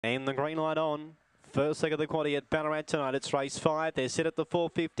And the green light on. First leg of the quaddy at Ballarat tonight. It's race 5. They're set at the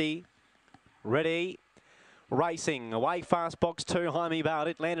 450. Ready. Racing away fast box 2 Jaime Bale.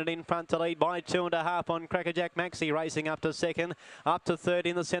 It landed in front to lead by 2.5 on Crackerjack Maxi, racing up to second. Up to third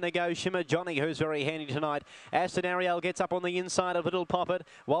in the centre goes Shimmer Johnny, who's very handy tonight. Aston Ariel gets up on the inside of Little Poppet.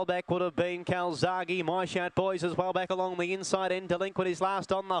 Well back would have been Calzaghe. My Shout Boys as well back along the inside end. Delinquent is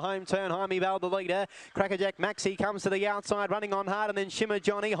last on the home turn. Jaime Bale the leader. Crackerjack Maxi comes to the outside running on hard, and then Shimmer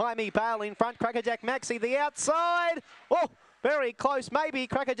Johnny. Jaime Bale in front. Crackerjack Maxi the outside. Oh! Very close, maybe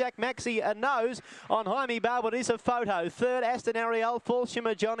Crackerjack Maxi a nose on Jaime Bale, but it is a photo. Third, Aston Ariel, fourth,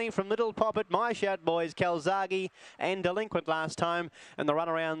 Shimmer Johnny from Little Poppet, My Shout Boys, Calzaghe and Delinquent last time, and the run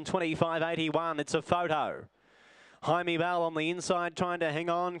around 25.81. It's a photo. Jaime Bale on the inside trying to hang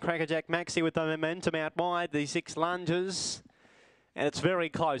on. Crackerjack Maxi with the momentum out wide. The 6 lunges, and it's very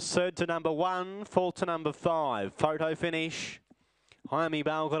close. Third to number 1, fourth to number 5. Photo finish. Jaime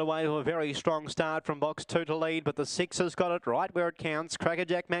Bale got away to a very strong start from box 2 to lead, but the 6 has got it right where it counts.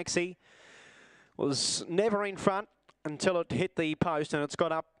 Crackerjack Maxi was never in front until it hit the post, and it's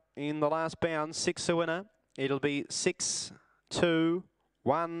got up in the last bound. 6 a winner. It'll be 6, 2,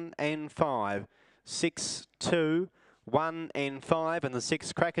 1 and 5. 6, 2, 1 and 5, and the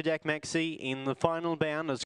 6 Crackerjack Maxi in the final bound as